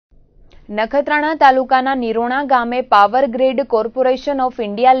નખત્રાણા તાલુકાના નિરોણા ગામે power grid corporation of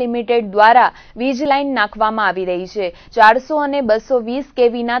India limited દ્વારા વીજ લાઇન નાખવામાં આવી રહી છે। 400 અને 220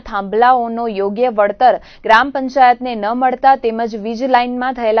 કેવીના થાંભલાઓનો યોગ્ય વળતર ગ્રામ પંચાયતને ન મળતા તેમજ વીજ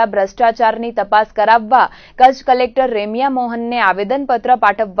લાઇનમાં થયેલા ભ્રષ્ટાચારની તપાસ કરાવવા કચ્છ કલેક્ટર રેમ્યા મોહનને આવેદનપત્ર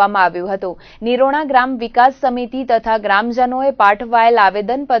પાઠવવામાં આવ્યું હતું। નિરોણા ગ્રામ વિકાસ સમિતિ તથા ગ્રામજનોએ પાઠવાયેલ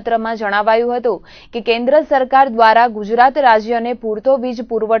આવેદનપત્રમાં જણાવાયું હતું કે કેન્દ્ર સરકાર દ્વારા ગુજરાત રાજ્યને પૂરતો વીજ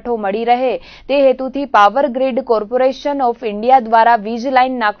પુરવઠો મળી રહે તે હેતુથી power grid corporation of India દ્વારા વીજ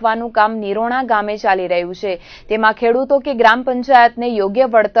લાઇન નાખવાનું કામ નિરોણા ગામે ચાલી રહ્યું છે। તેમાં ખેડૂતો કે ગ્રામ પંચાયતને યોગ્ય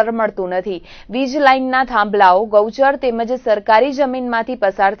વળતર મળતું નથી। વીજ લાઇનના થાંભલાઓ ગૌચર તેમજ સરકારી જમીનમાંથી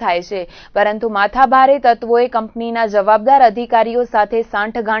પસાર થાય છે, પરંતુ માથાભારે તત્વોએ કંપનીના જવાબદાર અધિકારીઓ સાથે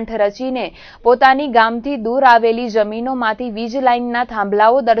સાંઠગાંઠ રચીને પોતાની ગામથી દૂર આવેલી જમીનોમાંથી વીજ લાઇનના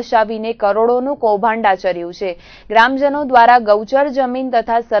થાંભલાઓ દર્શાવીને કરોડોનું કૌભાંડ આચર્યું છે। ગ્રામજનો દ્વારા ગૌચર જમીન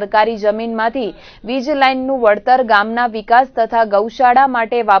તથા સરકારી જમીનમાંથી વીજ લાઇનનું વળતર ગામના વિકાસ તથા ગૌશાળા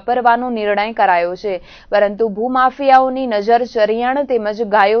માટે વાપરવાનો નિર્ણય કરાયો છે, પરંતુ ભૂમાફિયાઓની નજર ચરિયાણ તેમજ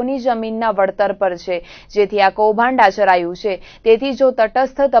ગાયોની જમીનના વળતર પર છે, જેથી આ કૌભાંડ આચરાયું છે। તેથી જો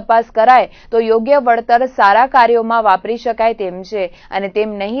તટસ્થ તપાસ કરાય તો યોગ્ય વળતર સારા કાર્યોમાં વાપરી શકાય તેમ છે, અને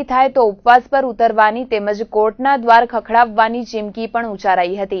તેમ નહીં થાય તો ઉપવાસ પર ઉતરવાની તેમજ કોર્ટના દ્વાર ખખડાવવાની ચીમકી પણ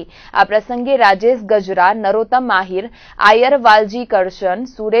ઉચ્ચારાઈ હતી। આ પ્રસંગે રાજેશ ગજરા, નરોત્તમ આહિર, આયર વાલજી કરશન,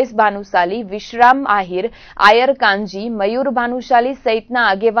 સુરેશ ભાનુશાલી, વિશ્રામ આહિર, આયર કાંજી, મયુર ભાનુશાલી સહિતના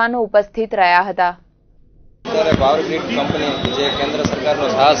આગેવાનો ઉપસ્થિત રહ્યા હતા। પાવર ગ્રીડ કંપની જે કેન્દ્ર સરકારનો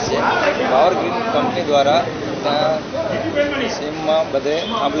સાહસ છે, પાવર ગ્રીડ કંપની દ્વારા ત્યાં સીમમાં બધે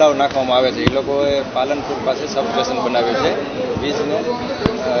થાંભલાઓ નાખવામાં આવે છે। એ લોકોએ પાલનપુર પાસે સબસ્ટેશન બનાવ્યું છે વીજને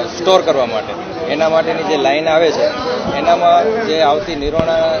સ્ટોર કરવા માટે। એના માટેની જે લાઈન આવે છે એનામાં જે આવતી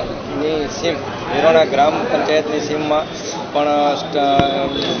નિરોણાની સીમ, નિરોણા ગ્રામ પંચાયતની સીમમાં પણ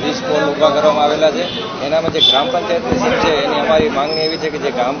વીજ પોલ ઊભા કરવામાં આવેલા છે। એનામાં જે ગ્રામ પંચાયતની સીમ છે એની અમારી માંગણી એવી છે કે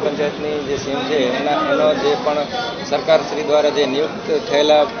જે ગ્રામ પંચાયતની જે સીમ છે એનો જે પણ સરકારશ્રી દ્વારા જે નિયુક્ત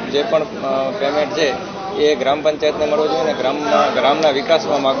થયેલા જે પણ પેમેન્ટ છે એ ગ્રામ પંચાયતને મળવું જોઈએ અને ગ્રામના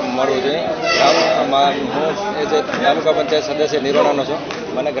વિકાસમાં મળવું જોઈએ। હું એ જે તાલુકા પંચાયત સદસ્ય નિરોણાનો છું,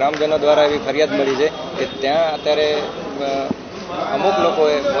 મને ગ્રામજનો દ્વારા એવી ફરિયાદ મળી છે કે ત્યાં અત્યારે અમુક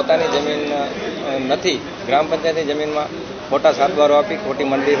લોકોએ પોતાની જમીન નથી, ગ્રામ પંચાયતની જમીનમાં ખોટા સાતબારો આપી ખોટી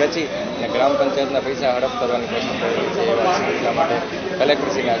મંડળી રચી અને ગ્રામ પંચાયતના પૈસા હડપ કરવાની કોશિશ કરી છે। એટલા માટે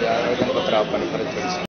કલેક્ટરશ્રીને આજે આવેદનપત્ર આપવાની ફરજ પડી છે।